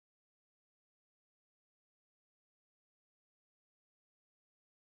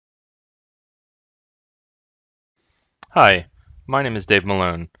Hi, my name is Dave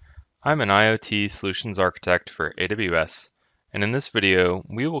Malone. I'm an IoT solutions architect for AWS, and in this video,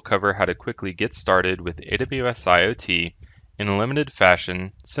 we will cover how to quickly get started with AWS IoT in a limited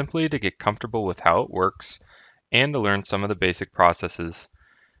fashion, simply to get comfortable with how it works and to learn some of the basic processes.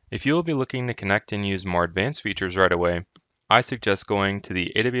 If you will be looking to connect and use more advanced features right away, I suggest going to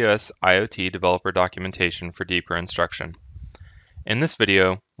the AWS IoT developer documentation for deeper instruction. In this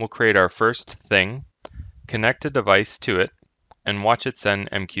video, we'll create our first thing, connect a device to it, and watch it send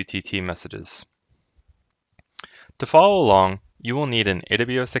mqtt messages. To follow along, you will need an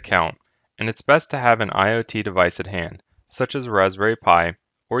AWS account, and it's best to have an IoT device at hand, such as a Raspberry Pi,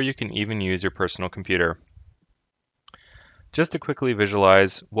 or you can even use your personal computer. Just to quickly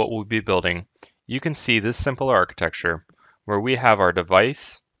visualize what we'll be building, you can see this simple architecture where we have our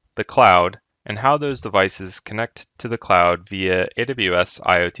device, the cloud, and how those devices connect to the cloud via AWS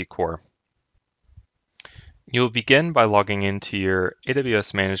IoT Core. You'll begin by logging into your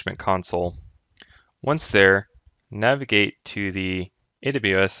AWS Management Console. Once there, navigate to the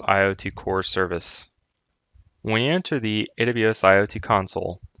AWS IoT Core service. When you enter the AWS IoT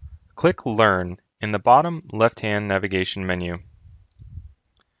console, click Learn in the bottom left-hand navigation menu.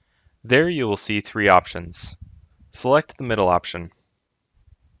 There you will see three options. Select the middle option.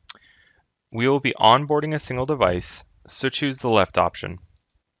 We will be onboarding a single device, so choose the left option.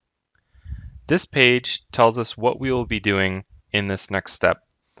 This page tells us what we will be doing in this next step.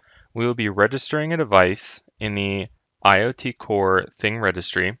 We will be registering a device in the IoT Core Thing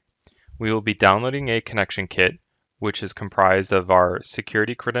Registry. We will be downloading a connection kit, which is comprised of our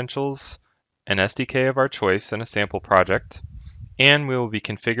security credentials, an SDK of our choice, and a sample project. And we will be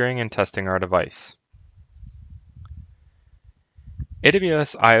configuring and testing our device.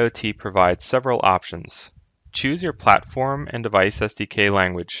 AWS IoT provides several options. Choose your platform and device SDK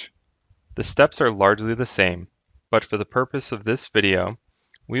language. The steps are largely the same, but for the purpose of this video,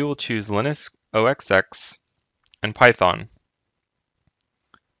 we will choose Linux OS X and Python.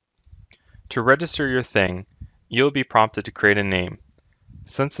 To register your thing, you'll be prompted to create a name.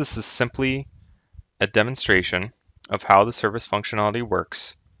 Since this is simply a demonstration of how the service functionality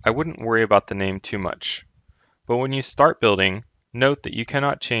works, I wouldn't worry about the name too much. But when you start building, note that you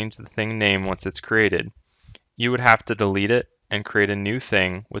cannot change the thing name once it's created. You would have to delete it and create a new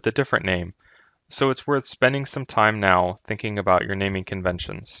thing with a different name, so it's worth spending some time now thinking about your naming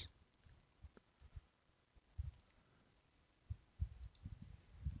conventions.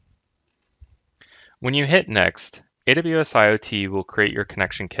 When you hit Next, AWS IoT will create your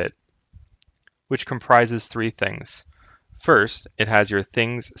connection kit, which comprises three things. First, it has your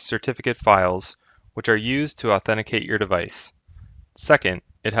thing's certificate files, which are used to authenticate your device. Second,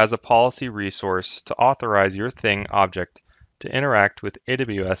 it has a policy resource to authorize your thing object to interact with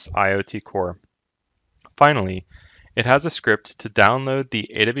AWS IoT Core. Finally, it has a script to download the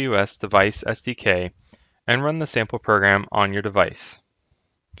AWS Device SDK and run the sample program on your device.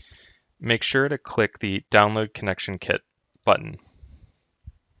 Make sure to click the Download Connection Kit button.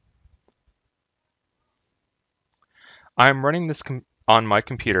 I am running this on my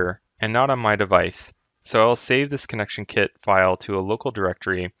computer and not on my device, so I'll save this connection kit file to a local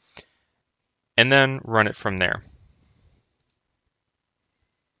directory and then run it from there.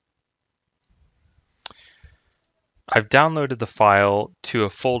 I've downloaded the file to a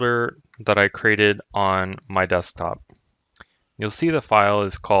folder that I created on my desktop. You'll see the file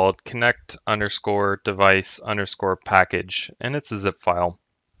is called connect_device_package, and it's a zip file.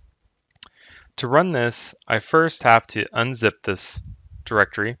 To run this, I first have to unzip this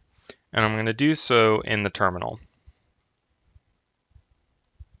directory, and I'm going to do so in the terminal.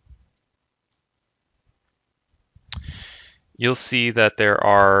 You'll see that there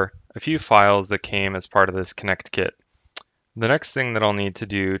are a few files that came as part of this Connect kit. The next thing that I'll need to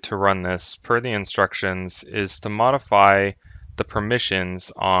do to run this, per the instructions, is to modify the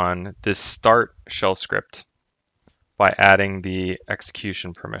permissions on this start shell script by adding the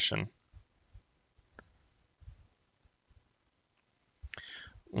execution permission.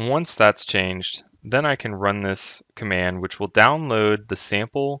 Once that's changed, then I can run this command, which will download the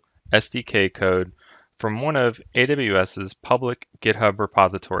sample SDK code from one of AWS's public GitHub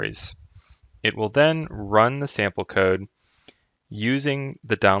repositories. It will then run the sample code using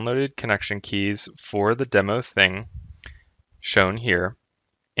the downloaded connection keys for the demo thing shown here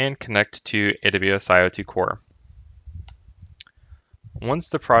and connect to AWS IoT Core. Once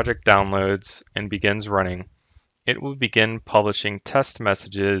the project downloads and begins running, it will begin publishing test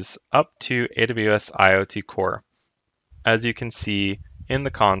messages up to AWS IoT Core. As you can see in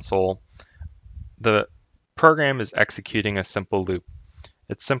the console, the program is executing a simple loop.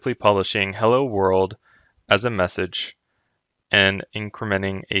 It's simply publishing "Hello World" as a message, and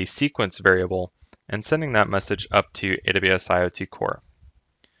incrementing a sequence variable and sending that message up to AWS IoT Core.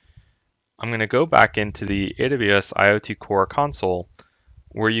 I'm going to go back into the AWS IoT Core console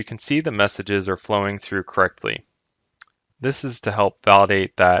where you can see the messages are flowing through correctly. This is to help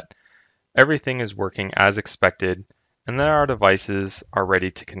validate that everything is working as expected and that our devices are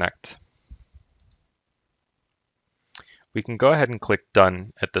ready to connect. We can go ahead and click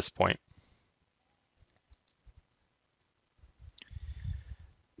Done at this point.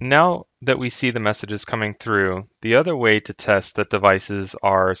 Now that we see the messages coming through, the other way to test that devices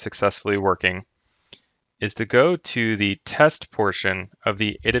are successfully working is to go to the test portion of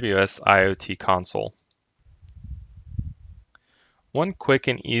the AWS IoT console. One quick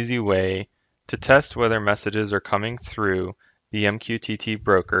and easy way to test whether messages are coming through the mqtt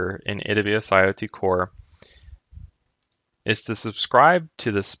broker in AWS IoT Core is to subscribe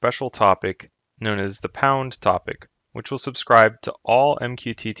to the special topic known as the pound topic, which will subscribe to all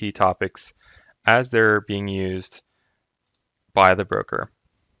mqtt topics as they're being used by the broker.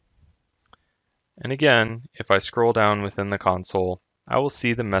 And again, if I scroll down within the console, I will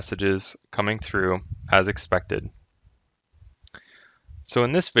see the messages coming through as expected. So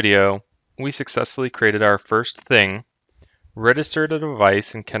in this video, we successfully created our first thing, registered a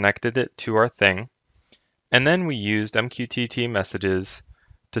device and connected it to our thing, and then we used mqtt messages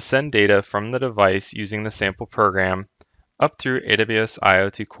to send data from the device using the sample program up through AWS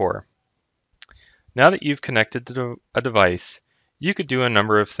IoT Core. Now that you've connected to a device, you could do a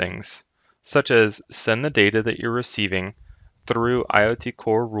number of things, such as send the data that you're receiving through IoT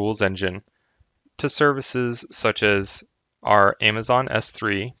Core Rules Engine to services such as our Amazon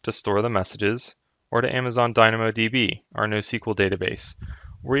S3 to store the messages, or to Amazon DynamoDB, our NoSQL database,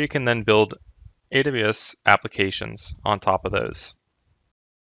 where you can then build AWS applications on top of those.